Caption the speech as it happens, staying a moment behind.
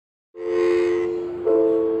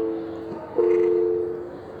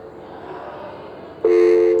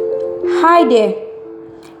Hi there.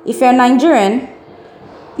 If you're Nigerian,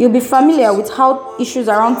 you'll be familiar with how issues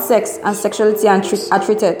around sex and sexuality are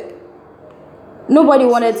treated. Nobody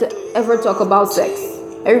wanted to ever talk about sex.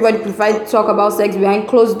 Everybody preferred to talk about sex behind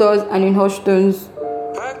closed doors and in hushed tones.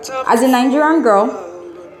 As a Nigerian girl,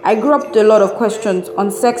 I grew up with a lot of questions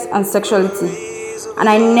on sex and sexuality, and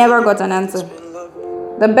I never got an answer.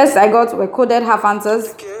 The best I got were coded half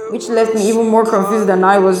answers, which left me even more confused than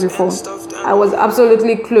I was before. I was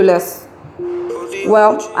absolutely clueless.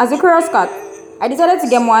 Well, as a curious cat, I decided to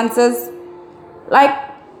get more answers. Like,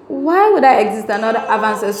 why would I exist and not have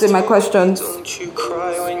answers to my questions?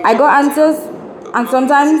 I got answers, and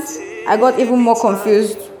sometimes I got even more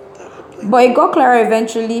confused. But it got clearer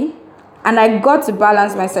eventually, and I got to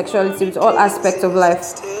balance my sexuality with all aspects of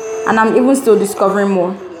life. And I'm even still discovering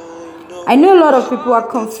more. I know a lot of people are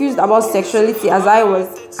confused about sexuality as I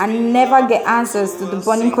was and never get answers to the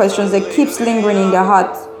burning questions that keeps lingering in their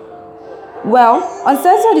hearts. Well,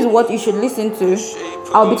 Uncensored is what you should listen to.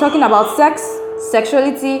 I'll be talking about sex,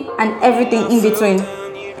 sexuality, and everything in between.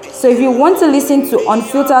 So if you want to listen to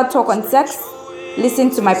unfiltered talk on sex, listen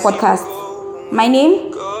to my podcast. My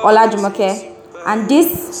name, Ola Jumoke, and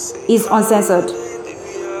this is Uncensored.